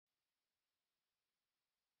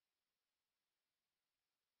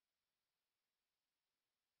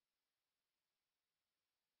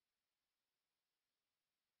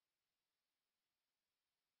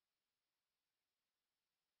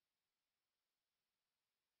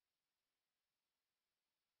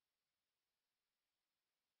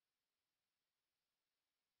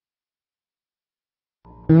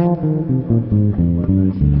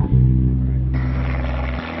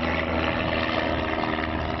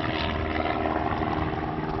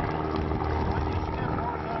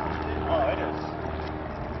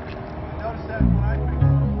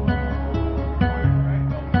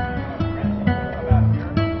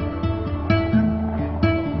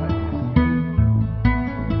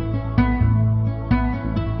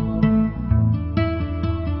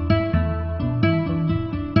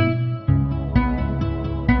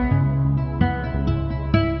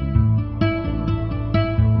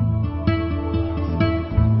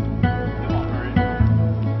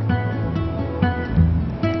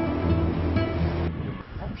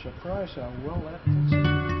Surprised how well that fits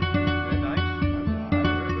in.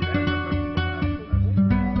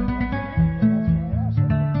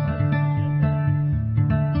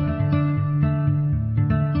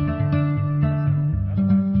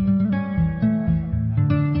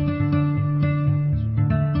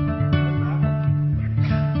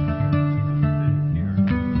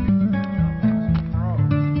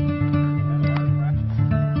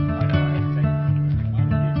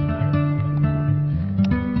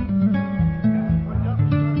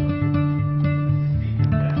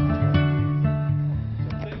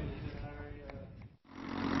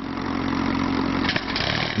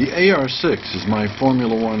 The AR-6 is my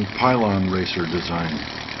Formula One pylon racer design.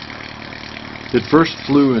 It first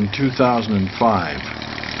flew in 2005.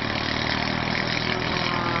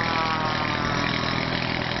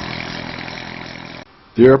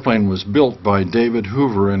 The airplane was built by David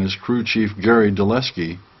Hoover and his crew chief Gary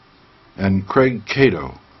Dulesky and Craig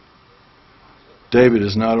Cato. David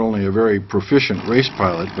is not only a very proficient race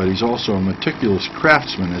pilot, but he's also a meticulous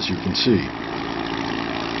craftsman, as you can see.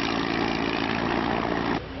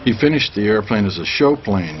 He finished the airplane as a show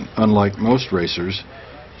plane, unlike most racers,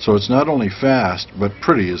 so it's not only fast, but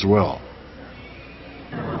pretty as well.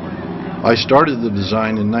 I started the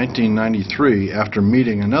design in 1993 after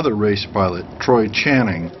meeting another race pilot, Troy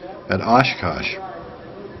Channing, at Oshkosh.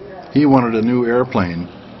 He wanted a new airplane,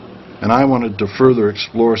 and I wanted to further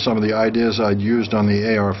explore some of the ideas I'd used on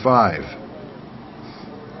the AR-5.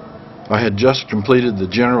 I had just completed the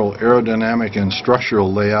general aerodynamic and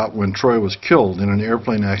structural layout when Troy was killed in an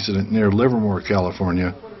airplane accident near Livermore,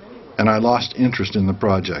 California, and I lost interest in the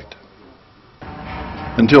project.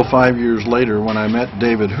 Until 5 years later, when I met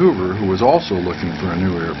David Hoover, who was also looking for a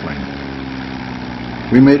new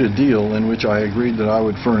airplane. We made a deal in which I agreed that I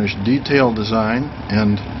would furnish detailed design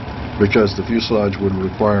and, because the fuselage would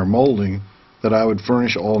require molding, that I would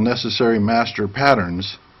furnish all necessary master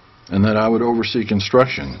patterns and that I would oversee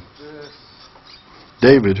construction.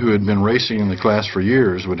 David, who had been racing in the class for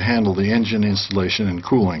years, would handle the engine installation and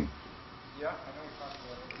cooling.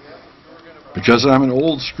 Because I'm an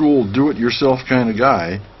old-school, do-it-yourself kind of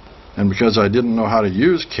guy, and because I didn't know how to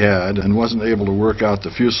use CAD and wasn't able to work out the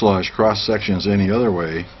fuselage cross-sections any other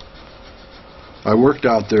way, I worked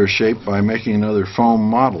out their shape by making another foam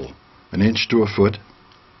model, 1 inch to a foot,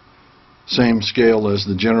 same scale as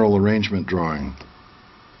the general arrangement drawing.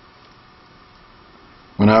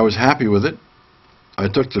 When I was happy with it, I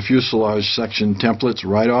took the fuselage section templates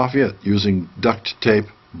right off it using duct tape,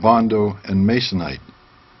 Bondo, and Masonite.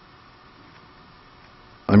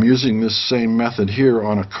 I'm using this same method here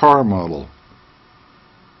on a car model.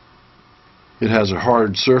 It has a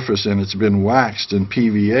hard surface and it's been waxed and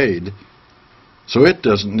PVA'd, so it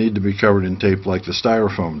doesn't need to be covered in tape like the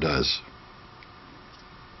styrofoam does.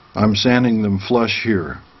 I'm sanding them flush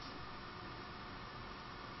here.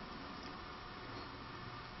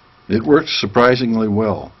 It works surprisingly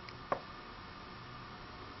well.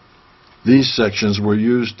 These sections were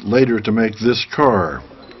used later to make this car.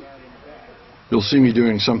 You'll see me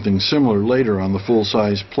doing something similar later on the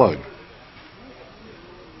full-size plug.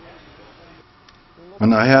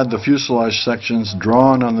 When I had the fuselage sections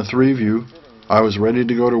drawn on the 3-view, I was ready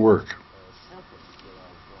to go to work.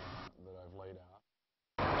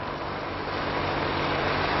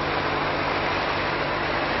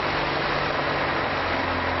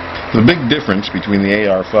 The big difference between the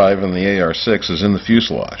AR-5 and the AR-6 is in the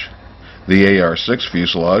fuselage. The AR-6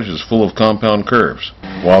 fuselage is full of compound curves,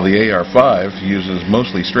 while the AR-5 uses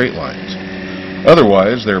mostly straight lines.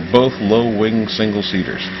 Otherwise, they're both low-wing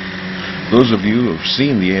single-seaters. Those of you who have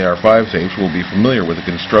seen the AR-5 tapes will be familiar with the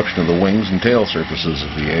construction of the wings and tail surfaces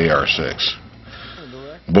of the AR-6.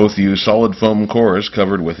 Both use solid foam cores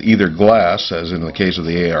covered with either glass, as in the case of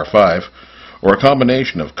the AR-5, or a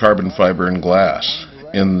combination of carbon fiber and glass,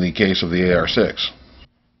 in the case of the AR-6.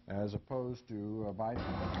 As opposed to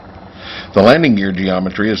the landing gear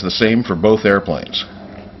geometry is the same for both airplanes.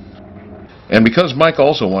 And because Mike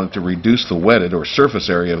also wanted to reduce the wetted or surface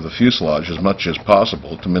area of the fuselage as much as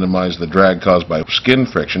possible to minimize the drag caused by skin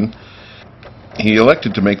friction, he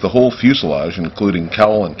elected to make the whole fuselage, including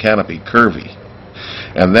cowl and canopy, curvy.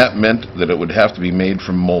 And that meant that it would have to be made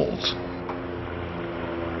from molds.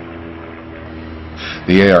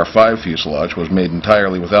 The AR-5 fuselage was made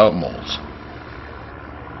entirely without molds.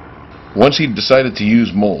 Once he'd decided to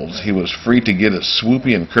use molds, he was free to get as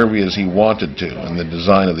swoopy and curvy as he wanted to in the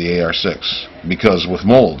design of the AR-6, because with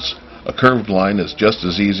molds, a curved line is just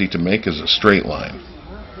as easy to make as a straight line.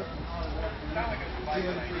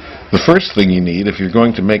 The first thing you need if you're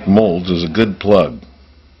going to make molds is a good plug.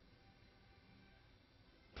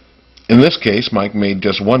 In this case, Mike made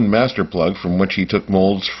just one master plug from which he took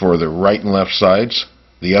molds for the right and left sides,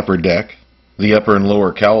 the upper deck, the upper and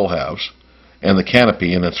lower cowl halves, and the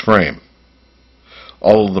canopy in its frame.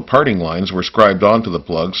 All of the parting lines were scribed onto the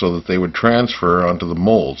plug so that they would transfer onto the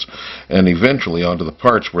molds and eventually onto the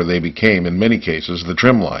parts where they became, in many cases, the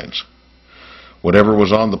trim lines. Whatever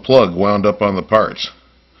was on the plug wound up on the parts.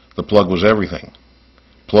 The plug was everything.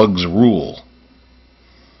 Plugs rule.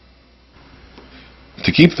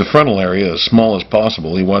 To keep the frontal area as small as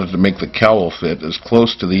possible, he wanted to make the cowl fit as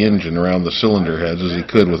close to the engine around the cylinder heads as he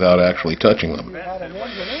could without actually touching them.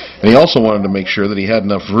 And he also wanted to make sure that he had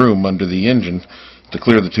enough room under the engine to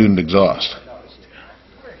clear the tuned exhaust.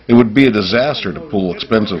 It would be a disaster to pull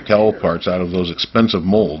expensive cowl parts out of those expensive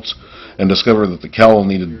molds and discover that the cowl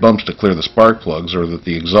needed bumps to clear the spark plugs or that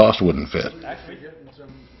the exhaust wouldn't fit.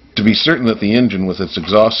 To be certain that the engine with its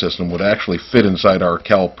exhaust system would actually fit inside our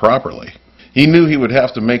cowl properly, he knew he would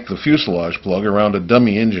have to make the fuselage plug around a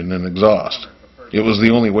dummy engine and exhaust. It was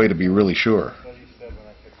the only way to be really sure.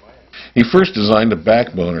 He first designed a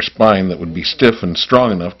backbone or spine that would be stiff and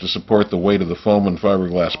strong enough to support the weight of the foam and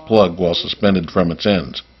fiberglass plug while suspended from its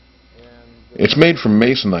ends. It's made from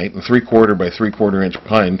masonite and 3/4 by 3/4 inch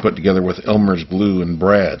pine put together with Elmer's glue and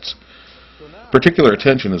brads. Particular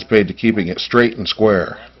attention is paid to keeping it straight and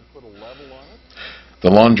square. The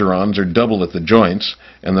longerons are doubled at the joints,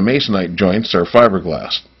 and the masonite joints are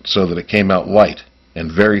fiberglass, so that it came out light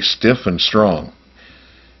and very stiff and strong.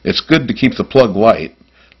 It's good to keep the plug light,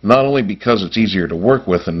 not only because it's easier to work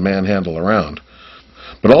with and manhandle around,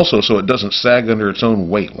 but also so it doesn't sag under its own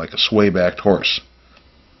weight like a sway-backed horse.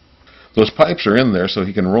 Those pipes are in there so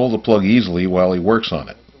he can roll the plug easily while he works on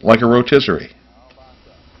it, like a rotisserie.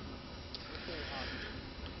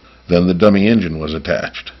 Then the dummy engine was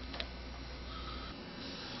attached.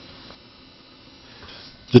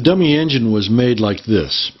 The dummy engine was made like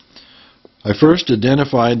this. I first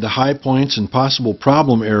identified the high points and possible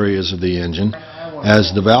problem areas of the engine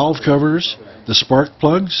as the valve covers, the spark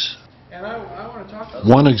plugs,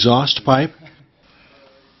 one exhaust pipe,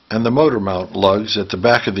 and the motor mount lugs at the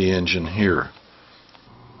back of the engine here.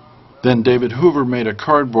 Then David Hoover made a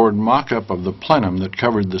cardboard mock-up of the plenum that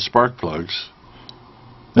covered the spark plugs.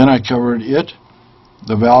 Then I covered it,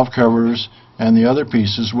 the valve covers, and the other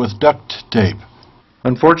pieces with duct tape.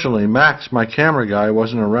 Unfortunately, Max, my camera guy,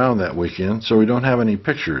 wasn't around that weekend, so we don't have any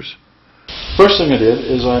pictures. First thing I did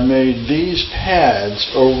is I made these pads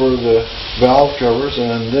over the valve covers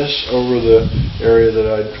and this over the area that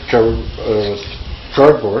I'd covered with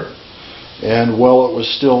cardboard. And while it was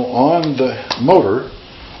still on the motor,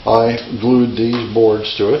 I glued these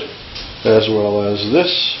boards to it, as well as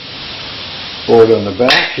this board on the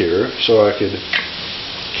back here, so I could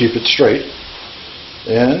keep it straight.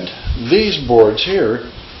 And these boards here,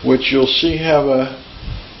 which you'll see have a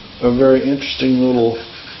very interesting little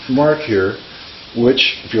mark here,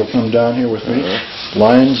 which, if you'll come down here with me,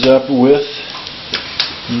 lines up with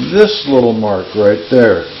this little mark right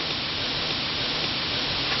there.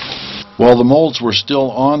 While the molds were still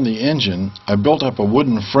on the engine, I built up a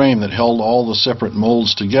wooden frame that held all the separate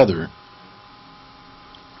molds together.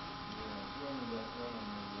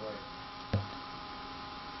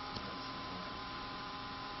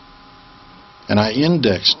 And I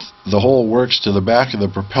indexed the whole works to the back of the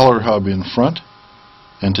propeller hub in front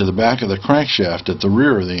and to the back of the crankshaft at the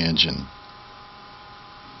rear of the engine.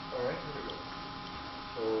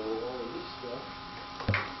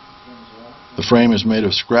 The frame is made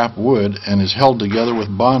of scrap wood and is held together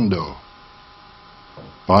with Bondo.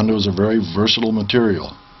 Bondo is a very versatile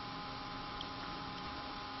material.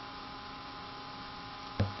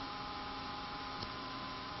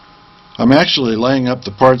 I'm actually laying up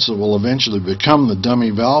the parts that will eventually become the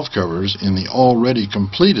dummy valve covers in the already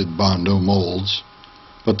completed Bondo molds,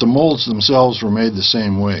 but the molds themselves were made the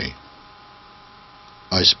same way.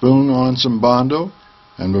 I spoon on some Bondo,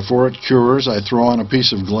 and before it cures I throw on a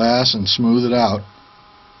piece of glass and smooth it out,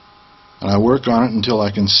 and I work on it until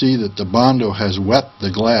I can see that the Bondo has wet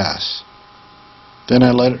the glass. Then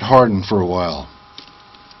I let it harden for a while.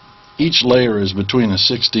 Each layer is between a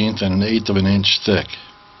 1/16 and an 1/8 of an inch thick.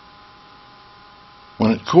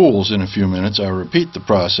 When it cools in a few minutes, I repeat the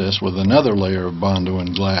process with another layer of Bondo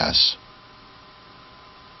and glass.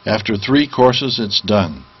 After 3 courses, it's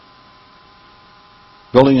done.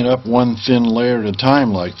 Building it up one thin layer at a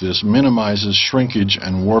time like this minimizes shrinkage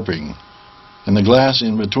and warping, and the glass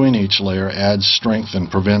in between each layer adds strength and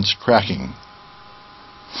prevents cracking.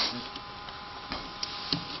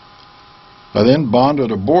 I then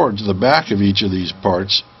Bondoed a board to the back of each of these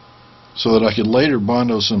parts so that I could later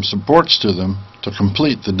Bondo some supports to them to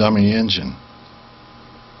complete the dummy engine.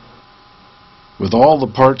 With all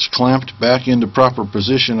the parts clamped back into proper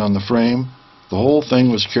position on the frame, the whole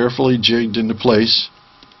thing was carefully jigged into place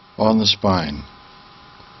on the spine.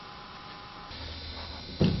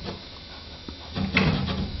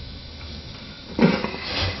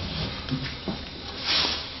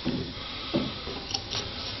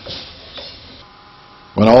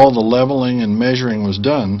 When all the leveling and measuring was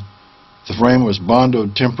done, the frame was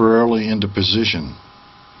Bondoed temporarily into position.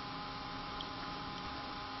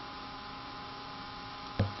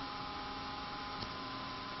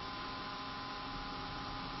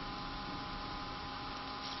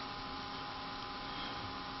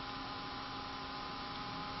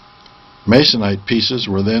 Masonite pieces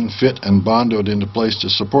were then fit and Bondoed into place to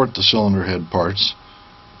support the cylinder head parts,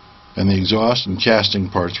 and the exhaust and casting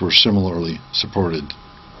parts were similarly supported.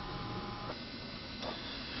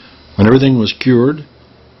 When everything was cured,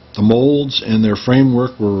 the molds and their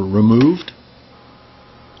framework were removed,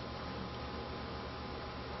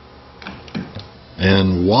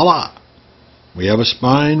 and voila! We have a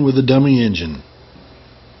spine with a dummy engine.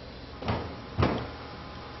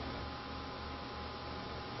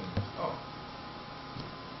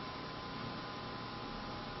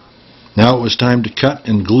 Now it was time to cut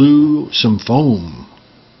and glue some foam.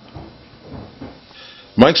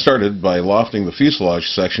 Mike started by lofting the fuselage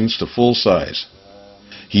sections to full size.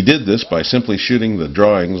 He did this by simply shooting the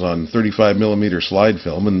drawings on 35mm slide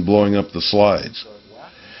film and blowing up the slides.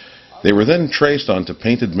 They were then traced onto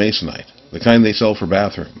painted masonite, the kind they sell for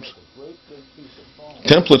bathrooms.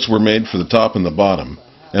 Templates were made for the top and the bottom,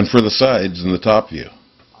 and for the sides and the top view.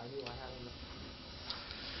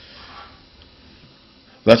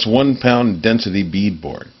 That's 1 pound density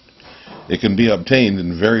beadboard. It can be obtained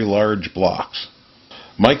in very large blocks.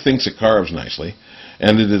 Mike thinks it carves nicely,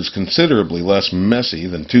 and it is considerably less messy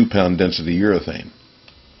than 2 pound density urethane.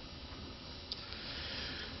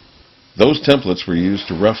 Those templates were used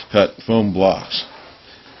to rough cut foam blocks.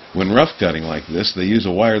 When rough cutting like this, they use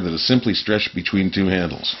a wire that is simply stretched between 2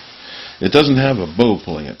 handles. It doesn't have a bow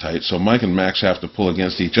pulling it tight, so Mike and Max have to pull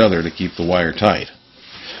against each other to keep the wire tight.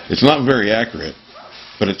 It's not very accurate,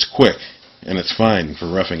 but it's quick, and it's fine for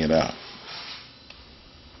roughing it out.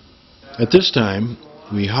 At this time,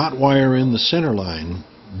 we hot wire in the center line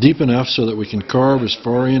deep enough so that we can carve as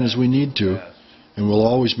far in as we need to, and we'll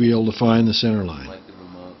always be able to find the center line.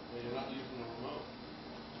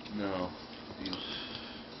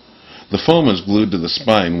 The foam is glued to the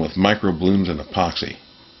spine with microblooms and epoxy.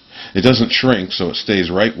 It doesn't shrink, so it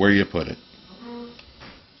stays right where you put it.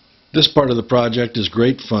 This part of the project is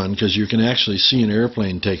great fun because you can actually see an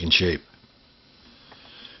airplane taking shape.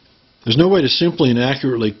 There's no way to simply and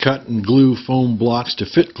accurately cut and glue foam blocks to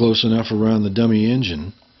fit close enough around the dummy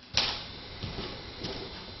engine.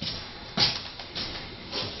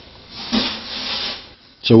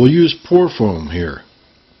 So we'll use pour foam here.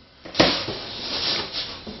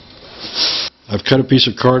 I've cut a piece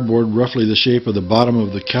of cardboard roughly the shape of the bottom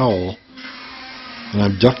of the cowl, and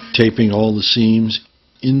I'm duct taping all the seams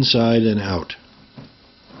inside and out.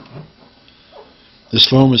 This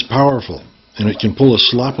foam is powerful, and it can pull a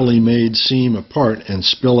sloppily made seam apart and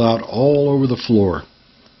spill out all over the floor.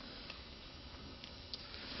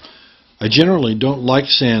 I generally don't like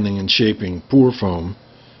sanding and shaping pour foam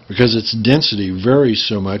because its density varies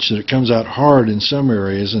so much that it comes out hard in some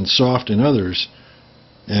areas and soft in others,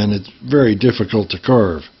 and it's very difficult to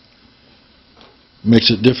carve. It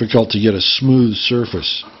makes it difficult to get a smooth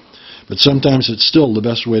surface, but sometimes it's still the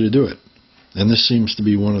best way to do it, and this seems to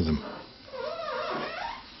be one of them.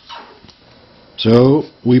 So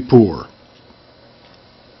we pour.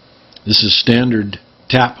 This is standard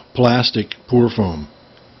tap plastic pour foam.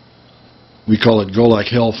 We call it Go Like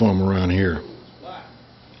Hell foam around here.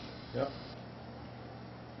 Yep.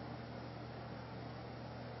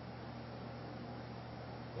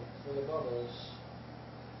 Look for the bubbles.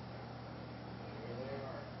 Here they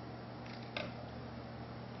are.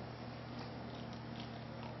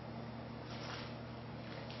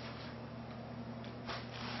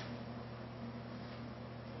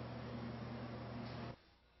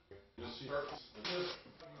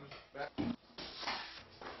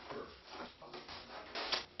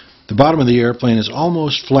 The bottom of the airplane is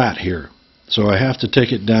almost flat here, so I have to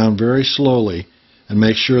take it down very slowly and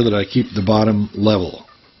make sure that I keep the bottom level.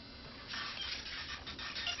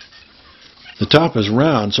 The top is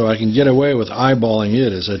round, so I can get away with eyeballing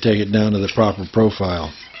it as I take it down to the proper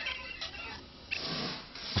profile.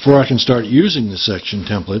 Before I can start using the section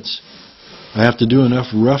templates, I have to do enough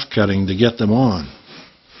rough cutting to get them on.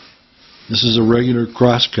 This is a regular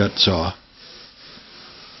crosscut saw.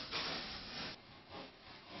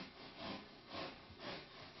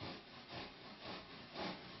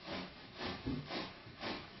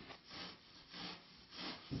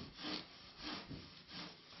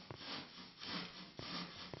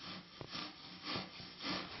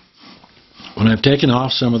 When I've taken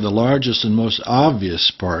off some of the largest and most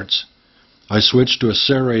obvious parts, I switch to a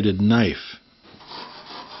serrated knife.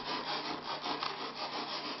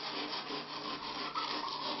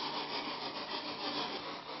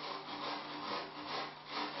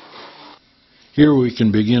 Here we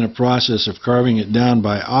can begin a process of carving it down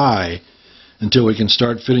by eye until we can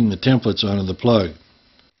start fitting the templates onto the plug.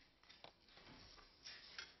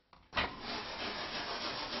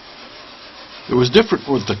 It was different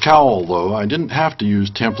with the cowl, though. I didn't have to use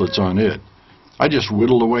templates on it. I just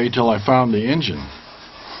whittled away till I found the engine.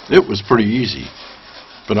 It was pretty easy.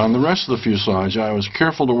 But on the rest of the fuselage, I was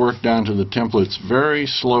careful to work down to the templates very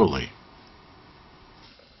slowly.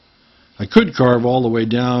 I could carve all the way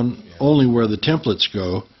down only where the templates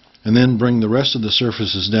go, and then bring the rest of the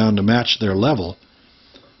surfaces down to match their level,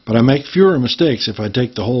 but I make fewer mistakes if I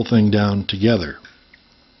take the whole thing down together.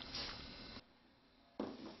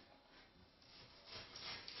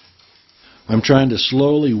 I'm trying to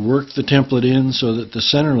slowly work the template in so that the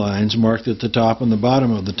center lines marked at the top and the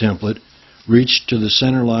bottom of the template reach to the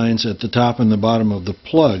center lines at the top and the bottom of the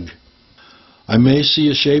plug. I may see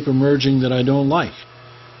a shape emerging that I don't like,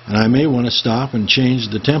 and I may want to stop and change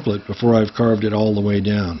the template before I've carved it all the way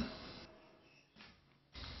down.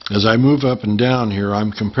 As I move up and down here,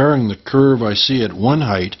 I'm comparing the curve I see at one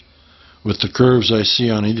height with the curves I see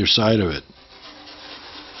on either side of it.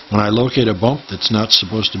 When I locate a bump that's not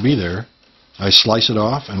supposed to be there, I slice it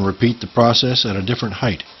off and repeat the process at a different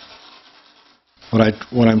height.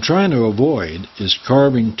 What I'm trying to avoid is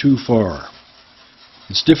carving too far.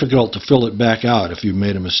 It's difficult to fill it back out if you've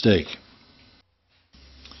made a mistake.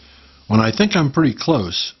 When I think I'm pretty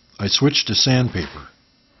close, I switch to sandpaper.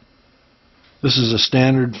 This is a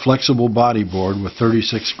standard flexible body board with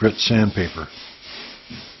 36 grit sandpaper.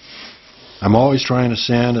 I'm always trying to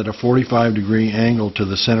sand at a 45-degree angle to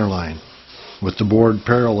the center line, with the board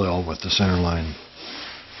parallel with the center line.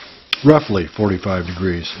 Roughly 45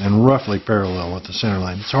 degrees and roughly parallel with the center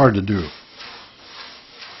line. It's hard to do.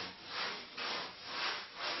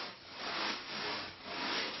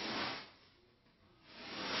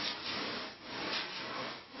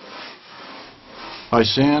 I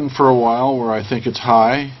sand for a while where I think it's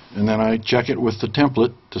high, and then I check it with the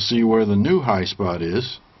template to see where the new high spot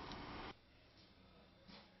is.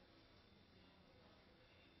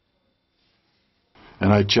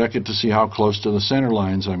 And I check it to see how close to the center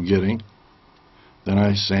lines I'm getting. Then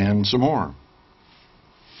I sand some more.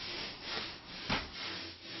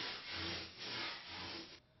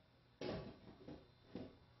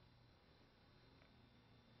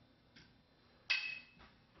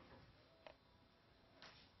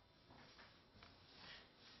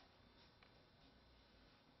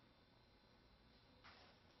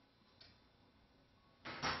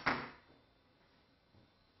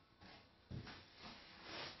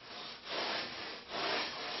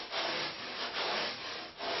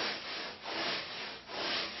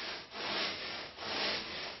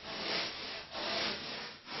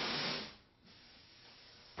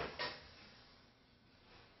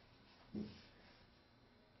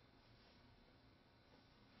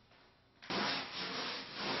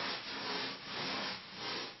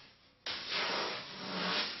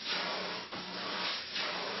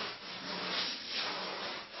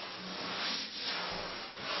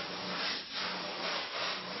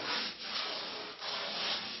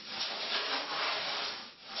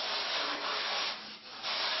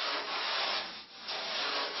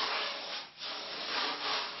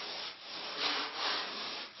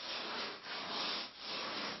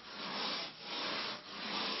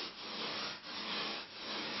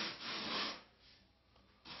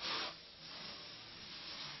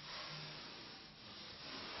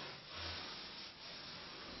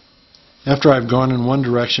 After I've gone in one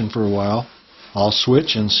direction for a while, I'll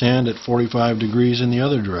switch and sand at 45 degrees in the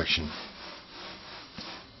other direction.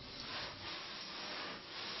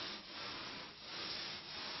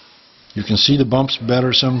 You can see the bumps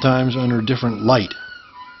better sometimes under different light.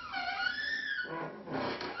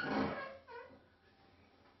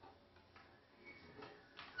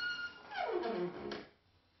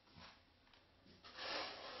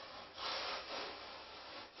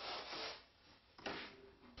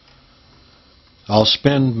 I'll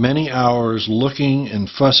spend many hours looking and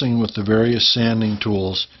fussing with the various sanding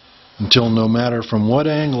tools until no matter from what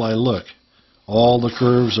angle I look, all the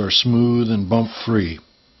curves are smooth and bump-free.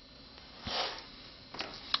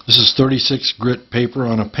 This is 36 grit paper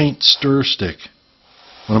on a paint stir stick,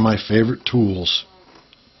 one of my favorite tools.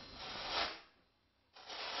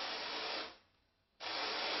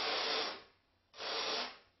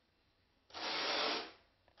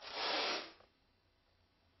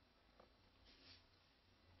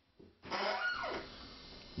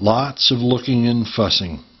 Lots of looking and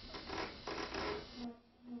fussing.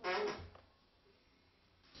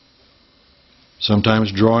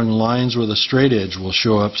 Sometimes drawing lines with a straight edge will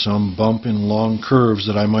show up some bump in long curves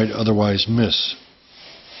that I might otherwise miss.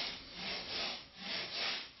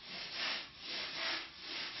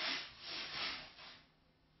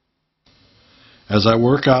 As I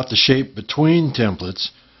work out the shape between templates,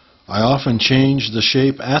 I often change the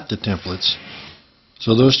shape at the templates,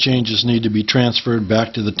 so those changes need to be transferred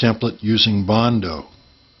back to the template using Bondo.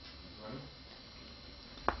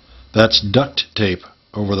 That's duct tape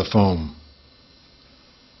over the foam.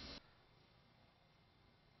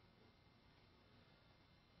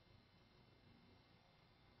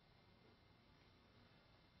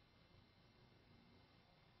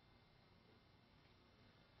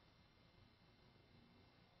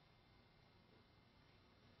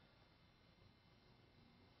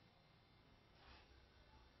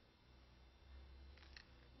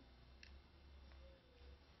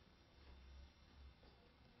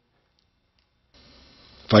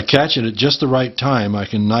 If I catch it at just the right time, I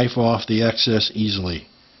can knife off the excess easily.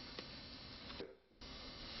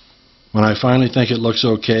 When I finally think it looks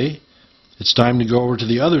okay, it's time to go over to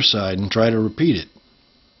the other side and try to repeat it.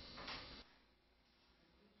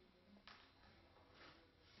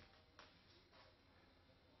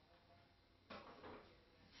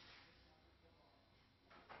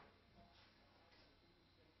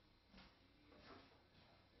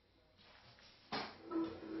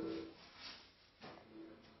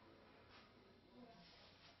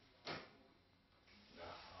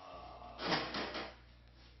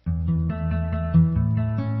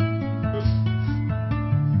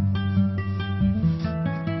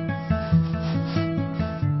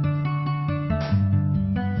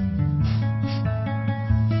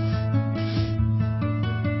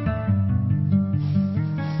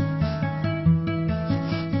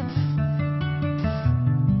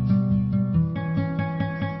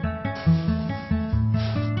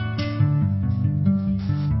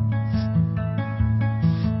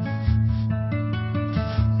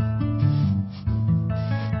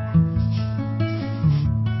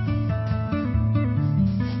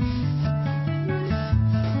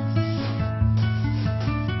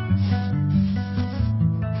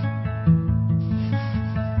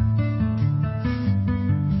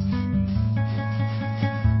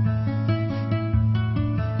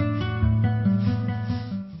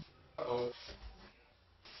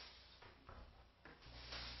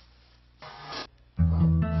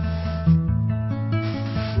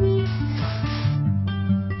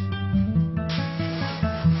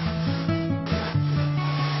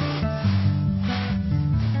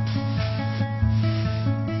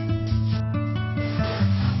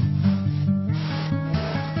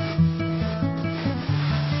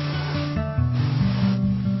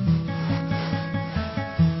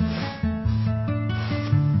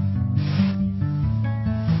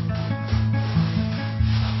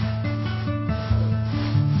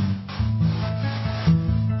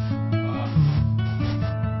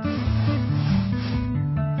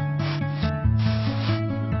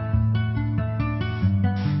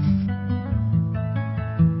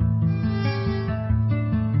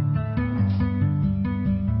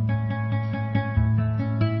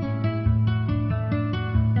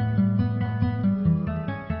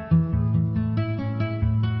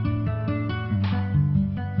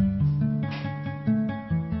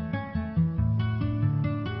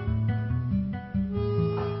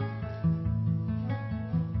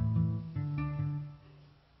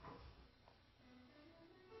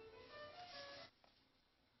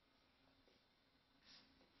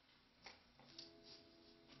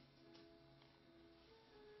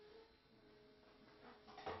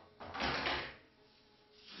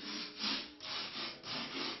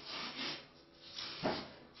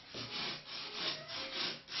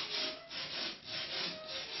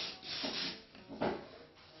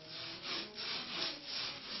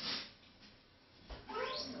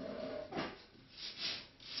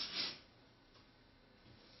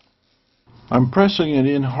 I'm pressing it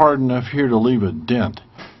in hard enough here to leave a dent.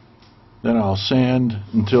 Then I'll sand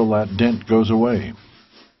until that dent goes away.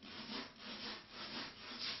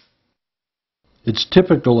 It's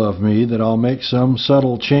typical of me that I'll make some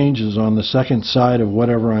subtle changes on the second side of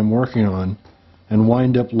whatever I'm working on and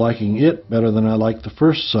wind up liking it better than I like the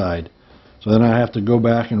first side. So then I have to go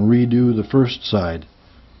back and redo the first side.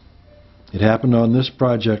 It happened on this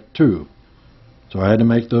project too. So I had to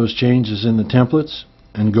make those changes in the templates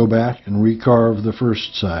and go back and recarve the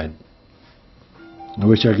first side. I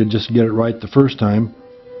wish I could just get it right the first time,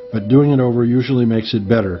 but doing it over usually makes it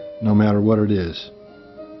better, no matter what it is.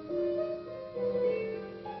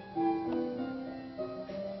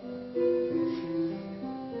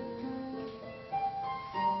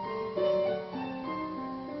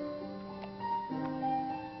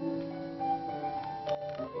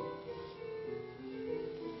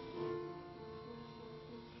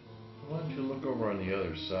 Why don't you look over on the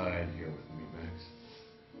other side here with me, Max?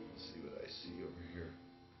 Let's see what I see over here.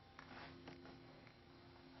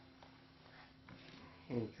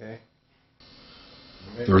 Okay.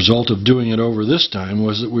 The result of doing it over this time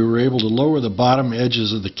was that we were able to lower the bottom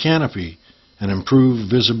edges of the canopy and improve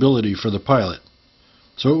visibility for the pilot.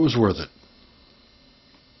 So it was worth it.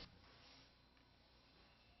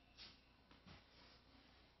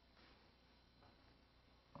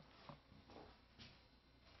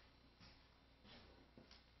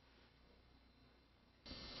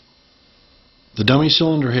 The dummy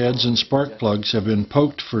cylinder heads and spark plugs have been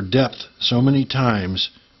poked for depth so many times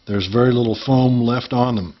there's very little foam left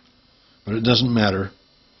on them. But it doesn't matter.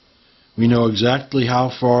 We know exactly how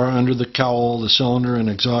far under the cowl the cylinder and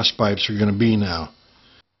exhaust pipes are going to be now.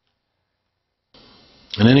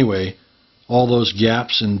 And anyway, all those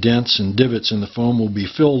gaps and dents and divots in the foam will be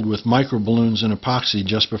filled with microballoons and epoxy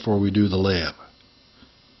just before we do the layup.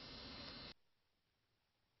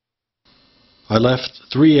 I left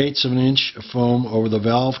 3/8 of an inch of foam over the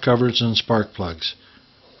valve covers and spark plugs.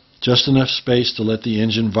 Just enough space to let the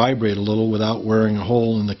engine vibrate a little without wearing a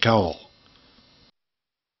hole in the cowl.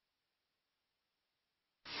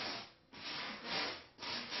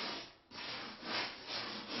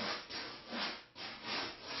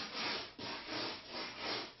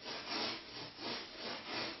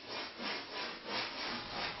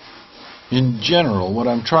 In general, what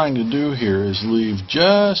I'm trying to do here is leave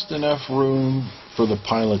just enough room for the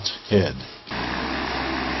pilot's head.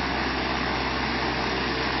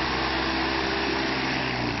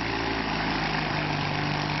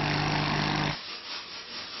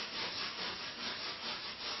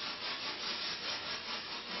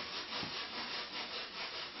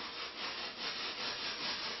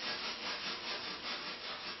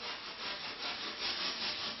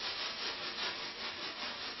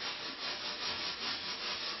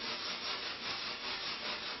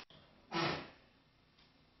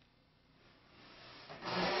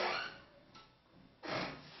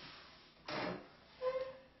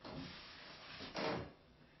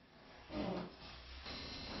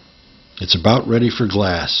 It's about ready for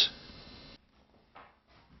glass.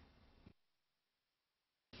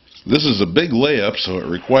 This is a big layup, so it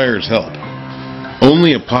requires help.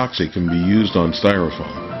 Only epoxy can be used on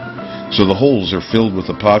styrofoam, so the holes are filled with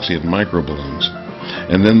epoxy and microballoons,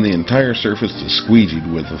 and then the entire surface is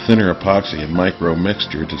squeegeed with a thinner epoxy and micro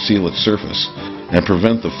mixture to seal its surface and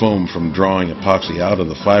prevent the foam from drawing epoxy out of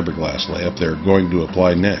the fiberglass layup they're going to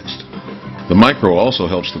apply next. The micro also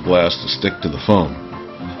helps the glass to stick to the foam,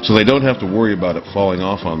 so they don't have to worry about it falling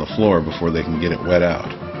off on the floor before they can get it wet out.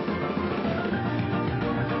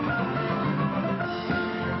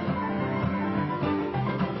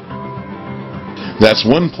 That's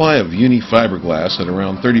 1 ply of uni fiberglass at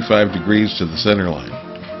around 35 degrees to the center line.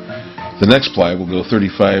 The next ply will go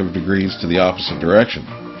 35 degrees to the opposite direction.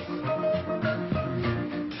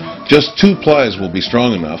 Just 2 plies will be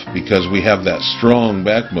strong enough because we have that strong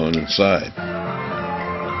backbone inside.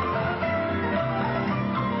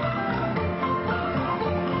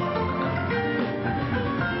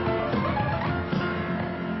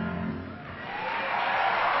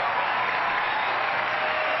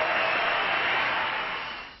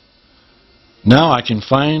 Now I can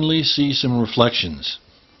finally see some reflections.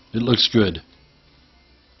 It looks good.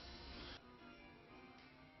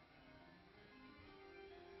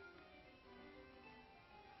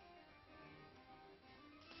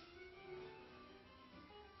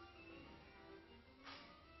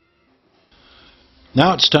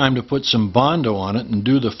 Now it's time to put some Bondo on it and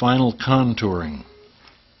do the final contouring.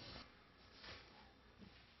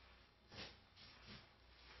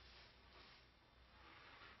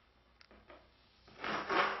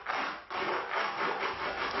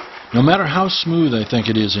 No matter how smooth I think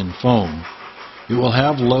it is in foam, It will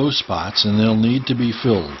have low spots and they'll need to be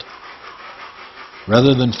filled.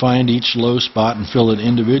 Rather than find each low spot and fill it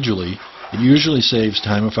individually, it usually saves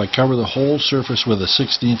time if I cover the whole surface with a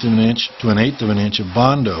 1/16 of an inch to an 1/8 of an inch of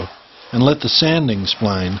Bondo and let the sanding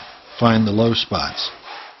spline find the low spots.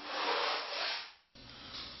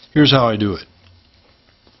 Here's how I do it.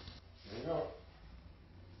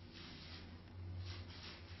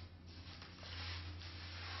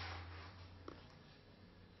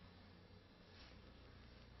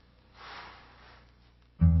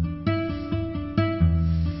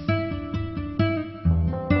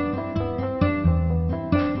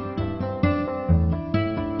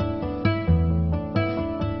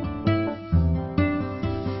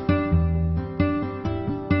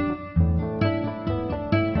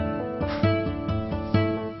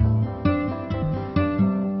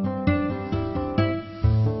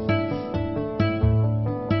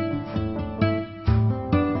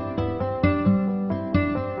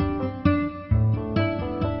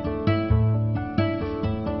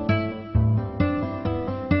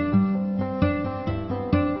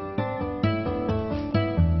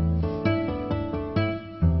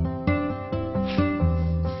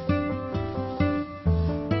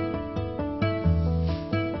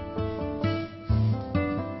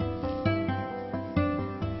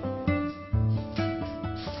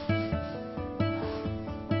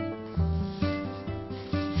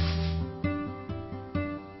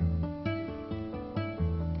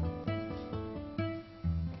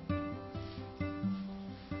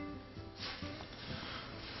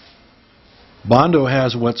 Bondo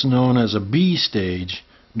has what's known as a B stage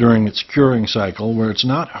during its curing cycle, where it's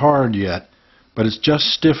not hard yet, but it's just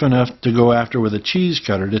stiff enough to go after with a cheese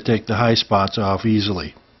cutter to take the high spots off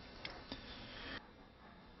easily.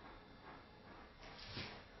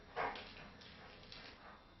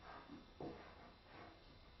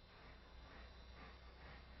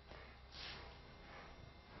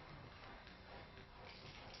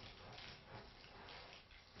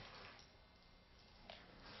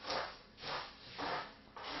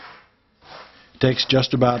 It takes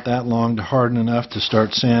just about that long to harden enough to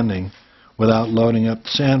start sanding without loading up the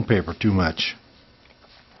sandpaper too much.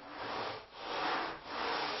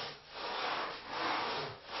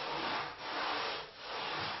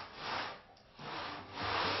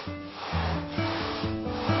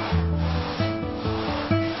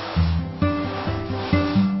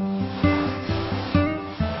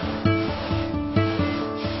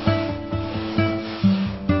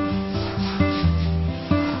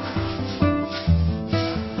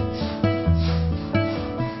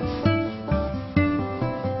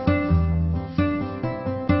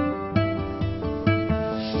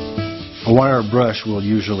 A wire brush will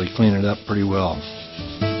usually clean it up pretty well.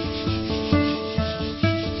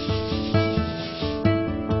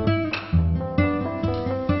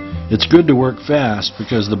 It's good to work fast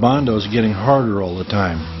because the Bondo is getting harder all the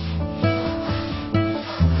time.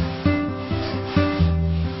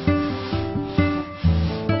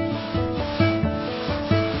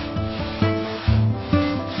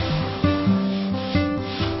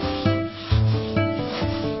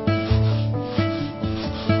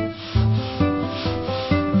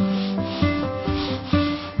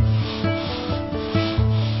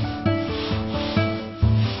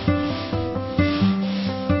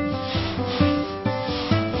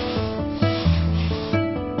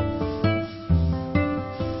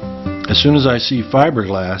 As soon as I see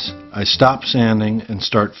fiberglass, I stop sanding and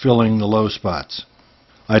start filling the low spots.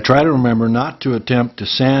 I try to remember not to attempt to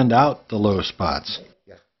sand out the low spots.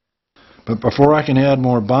 But before I can add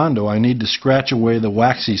more Bondo, I need to scratch away the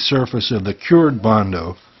waxy surface of the cured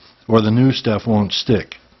Bondo, or the new stuff won't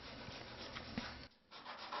stick.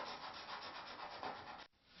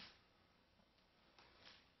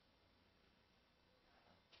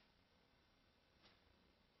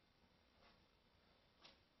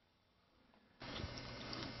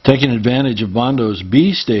 Taking advantage of Bondo's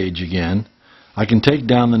B stage again, I can take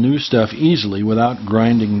down the new stuff easily without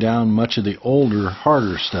grinding down much of the older,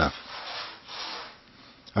 harder stuff.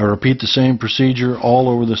 I repeat the same procedure all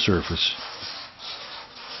over the surface.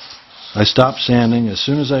 I stop sanding as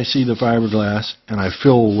soon as I see the fiberglass, and I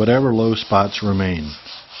fill whatever low spots remain.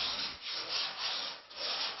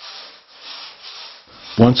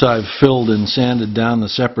 Once I've filled and sanded down the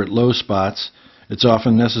separate low spots, it's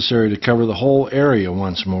often necessary to cover the whole area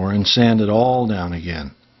once more and sand it all down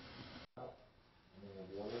again.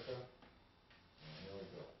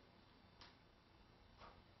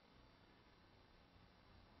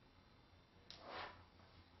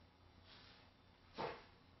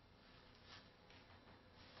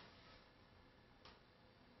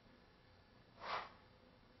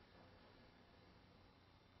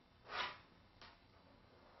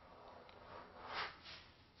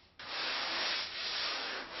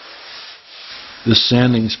 This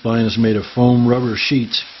sanding spline is made of foam rubber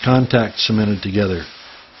sheets contact cemented together.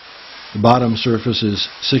 The bottom surface is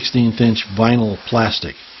 16th-inch vinyl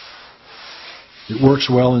plastic. It works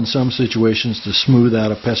well in some situations to smooth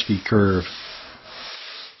out a pesky curve.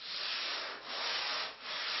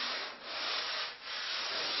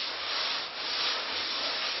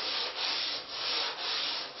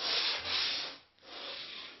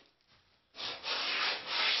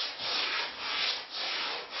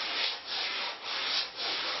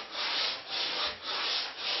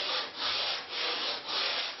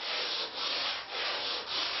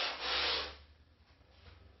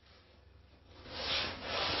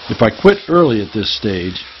 If I quit early at this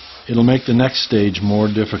stage, it'll make the next stage more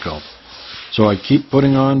difficult. So I keep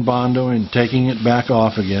putting on Bondo and taking it back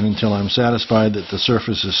off again until I'm satisfied that the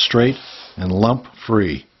surface is straight and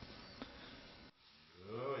lump-free.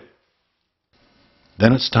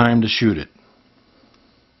 Then it's time to shoot it.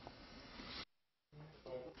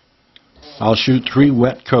 I'll shoot 3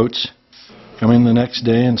 wet coats, come in the next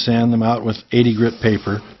day and sand them out with 80 grit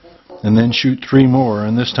paper, and then shoot 3 more,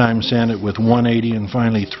 and this time sand it with 180 and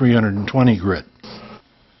finally 320 grit.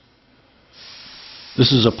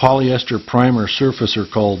 This is a polyester primer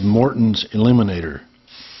surfacer called Morton's Eliminator.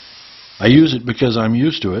 I use it because I'm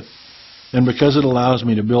used to it, and because it allows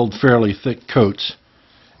me to build fairly thick coats,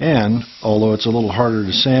 and, although it's a little harder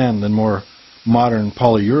to sand than more modern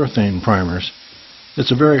polyurethane primers,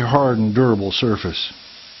 it's a very hard and durable surface.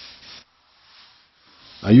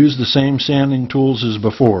 I use the same sanding tools as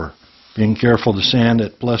before, being careful to sand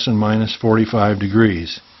at plus and minus 45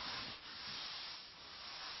 degrees.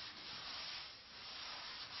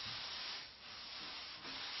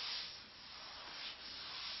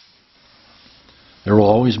 There will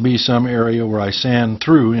always be some area where I sand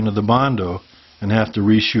through into the Bondo and have to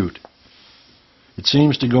reshoot. It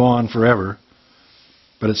seems to go on forever,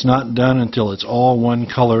 but it's not done until it's all one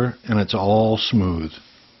color and it's all smooth.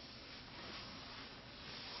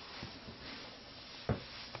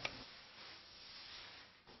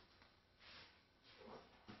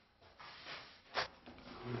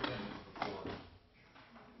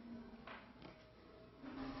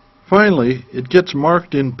 Finally, it gets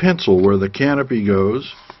marked in pencil where the canopy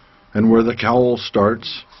goes, and where the cowl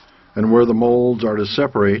starts, and where the molds are to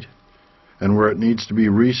separate, and where it needs to be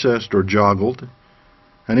recessed or joggled,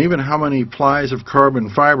 and even how many plies of carbon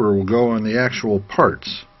fiber will go on the actual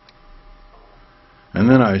parts. And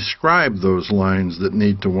then I scribe those lines that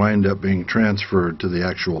need to wind up being transferred to the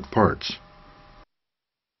actual parts.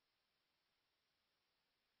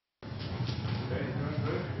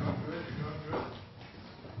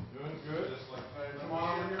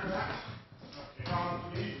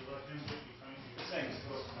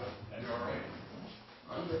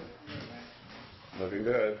 Looking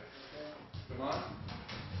good. Come on.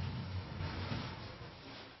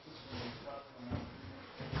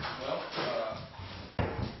 Well,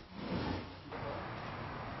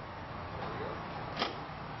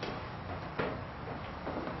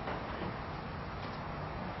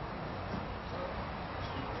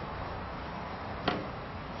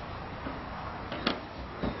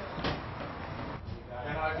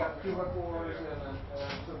 and I've got 2x4s and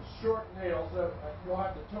some short nails. You'll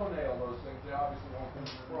have to toenail those things. They obviously won't come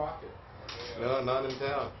to the rocket. No, not in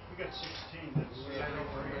town. We got 16.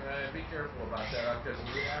 That's be careful about that because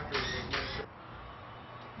after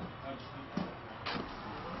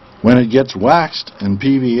When it gets waxed and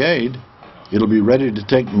PVA'd, it'll be ready to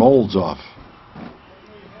take molds off.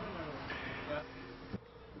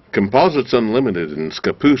 Composites Unlimited in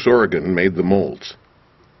Scappoose, Oregon made the molds.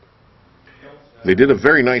 They did a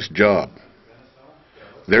very nice job.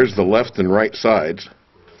 There's the left and right sides,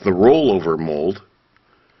 the rollover mold,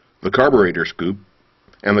 the carburetor scoop,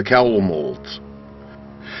 and the cowl molds.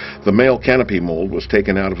 The male canopy mold was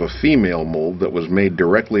taken out of a female mold that was made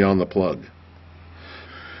directly on the plug.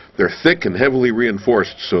 They're thick and heavily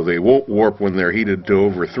reinforced so they won't warp when they're heated to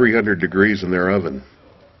over 300 degrees in their oven.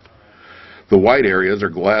 The white areas are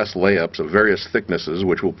glass layups of various thicknesses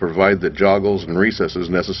which will provide the joggles and recesses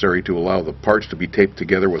necessary to allow the parts to be taped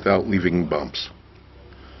together without leaving bumps.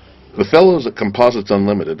 The fellows at Composites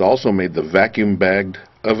Unlimited also made the vacuum-bagged,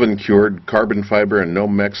 oven-cured carbon fiber and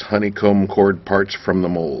Nomex honeycomb cord parts from the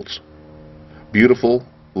molds. Beautiful,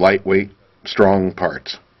 lightweight, strong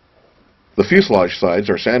parts. The fuselage sides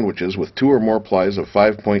are sandwiches with 2 or more plies of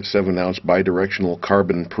 5.7-ounce bidirectional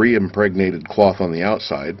carbon pre-impregnated cloth on the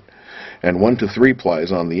outside and 1 to 3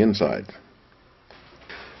 plies on the inside.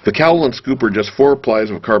 The cowl and scoop are just 4 plies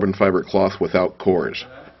of carbon fiber cloth without cores.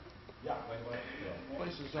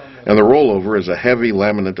 And the rollover is a heavy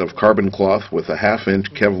laminate of carbon cloth with a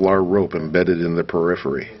 1/2-inch Kevlar rope embedded in the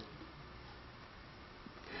periphery.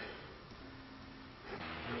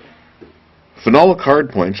 Phenolic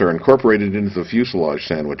hardpoints are incorporated into the fuselage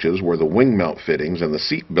sandwiches where the wing mount fittings and the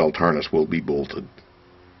seat belt harness will be bolted.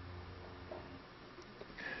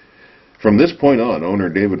 From this point on, owner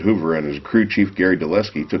David Hoover and his crew chief Gary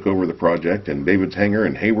Dulesky took over the project in David's hangar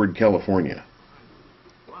in Hayward, California.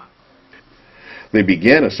 They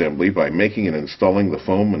began assembly by making and installing the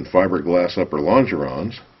foam and fiberglass upper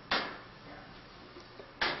longerons,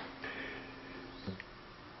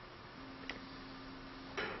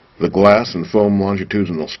 the glass and foam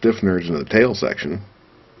longitudinal stiffeners in the tail section,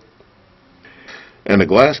 and a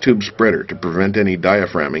glass tube spreader to prevent any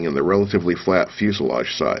diaphragming in the relatively flat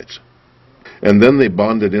fuselage sides. And then they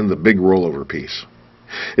bonded in the big rollover piece.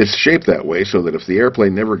 It's shaped that way so that if the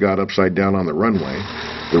airplane never got upside down on the runway,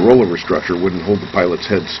 the rollover structure wouldn't hold the pilot's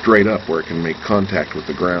head straight up where it can make contact with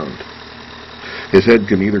the ground. His head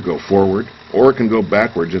can either go forward or it can go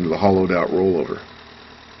backwards into the hollowed out rollover.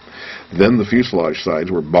 Then the fuselage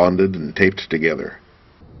sides were bonded and taped together.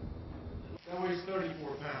 That weighs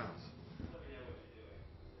 34 pounds.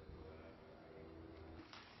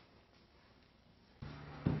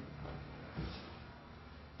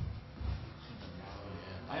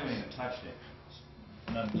 I haven't even touched it.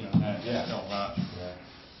 None, you know, yeah. No, not. Yeah.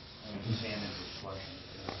 I mean, his hand is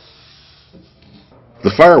flushing.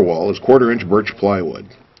 The firewall is 1/4-inch birch plywood,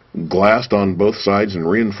 glassed on both sides and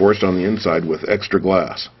reinforced on the inside with extra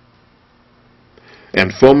glass,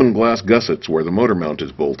 and foam and glass gussets where the motor mount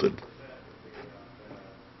is bolted.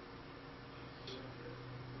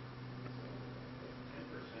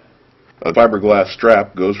 A fiberglass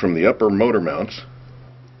strap goes from the upper motor mounts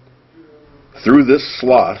through this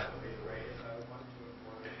slot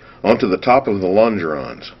onto the top of the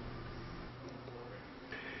longerons.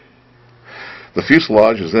 The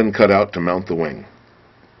fuselage is then cut out to mount the wing.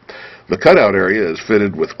 The cutout area is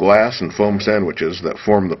fitted with glass and foam sandwiches that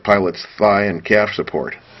form the pilot's thigh and calf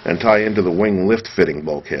support and tie into the wing lift fitting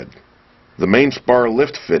bulkhead. The main spar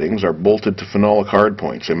lift fittings are bolted to phenolic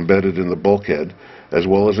hardpoints embedded in the bulkhead as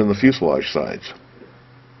well as in the fuselage sides.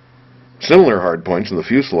 Similar hardpoints in the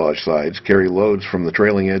fuselage sides carry loads from the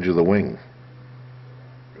trailing edge of the wing.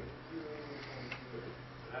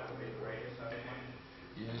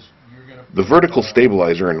 The vertical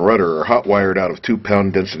stabilizer and rudder are hot wired out of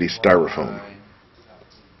 2-pound density styrofoam.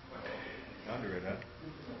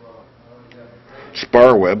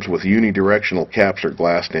 Spar webs with unidirectional caps are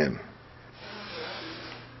glassed in.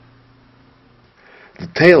 The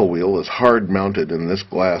tail wheel is hard mounted in this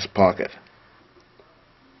glass pocket.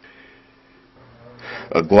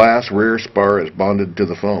 A glass rear spar is bonded to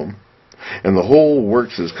the foam, and the whole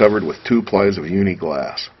works is covered with 2 plies of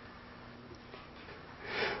uni-glass.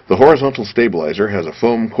 The horizontal stabilizer has a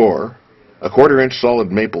foam core, a 1/4-inch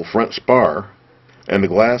solid maple front spar, and a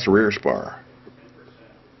glass rear spar.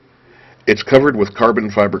 It's covered with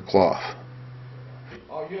carbon fiber cloth.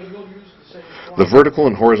 The vertical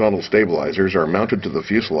and horizontal stabilizers are mounted to the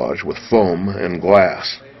fuselage with foam and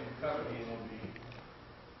glass.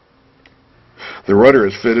 The rudder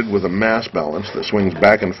is fitted with a mass balance that swings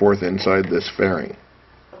back and forth inside this fairing.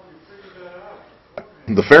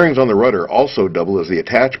 The fairings on the rudder also double as the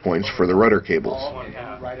attach points for the rudder cables.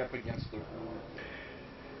 Right up against the...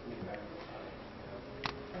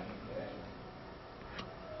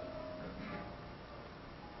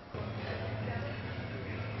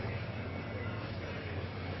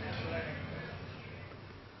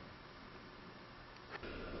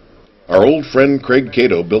 Our old friend Craig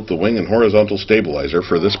Cato built the wing and horizontal stabilizer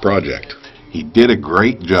for this project. He did a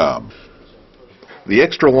great job. The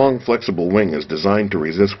extra long flexible wing is designed to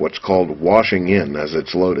resist what's called washing in as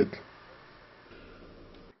it's loaded.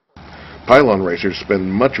 Pylon racers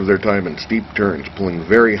spend much of their time in steep turns pulling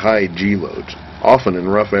very high G loads, often in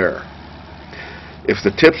rough air. If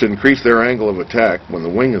the tips increase their angle of attack when the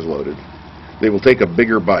wing is loaded, they will take a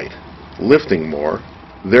bigger bite, lifting more,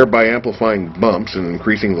 thereby amplifying bumps and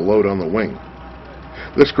increasing the load on the wing.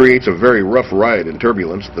 This creates a very rough ride in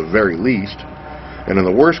turbulence at the very least, and in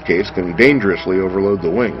the worst case can dangerously overload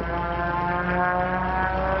the wing.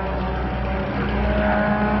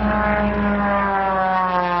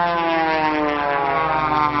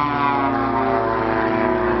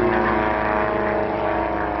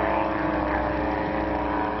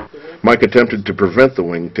 Mike attempted to prevent the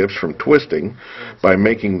wing tips from twisting by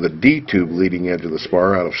making the D-tube leading edge of the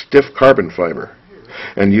spar out of stiff carbon fiber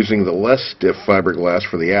and using the less stiff fiberglass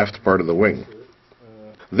for the aft part of the wing,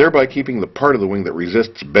 thereby keeping the part of the wing that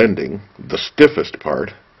resists bending, the stiffest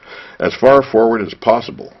part, as far forward as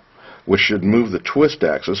possible, which should move the twist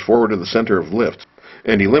axis forward to the center of lift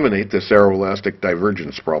and eliminate this aeroelastic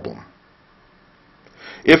divergence problem.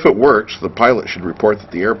 If it works, the pilot should report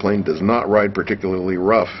that the airplane does not ride particularly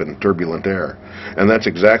rough in turbulent air, and that's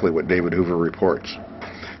exactly what David Hoover reports.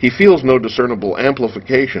 He feels no discernible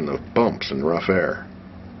amplification of bumps in rough air.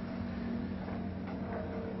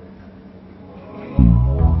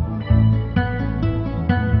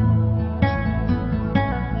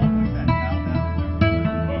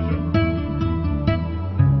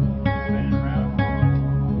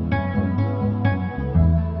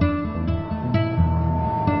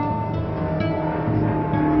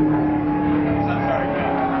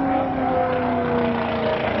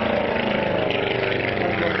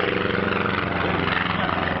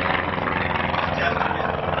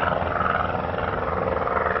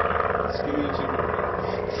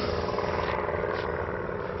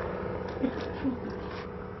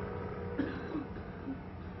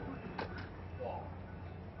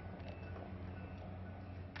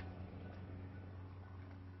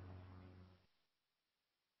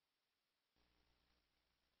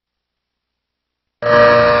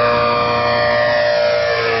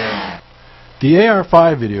 The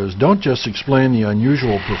AR-5 videos don't just explain the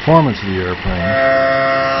unusual performance of the airplane,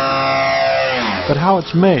 but how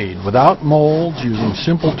it's made without molds, using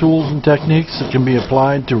simple tools and techniques that can be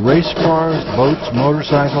applied to race cars, boats,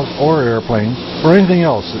 motorcycles, or airplanes, or anything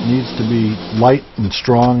else that needs to be light and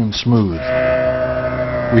strong and smooth.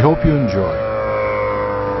 We hope you enjoy.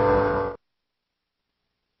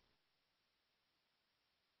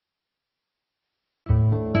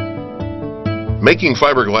 Making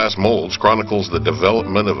Fiberglass Molds chronicles the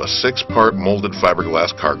development of a 6-part molded fiberglass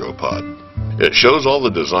cargo pod. It shows all the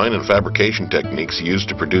design and fabrication techniques used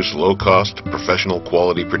to produce low-cost, professional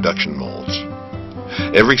quality production molds.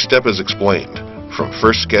 Every step is explained, from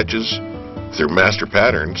first sketches, through master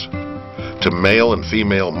patterns, to male and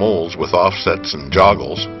female molds with offsets and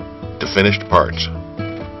joggles, to finished parts.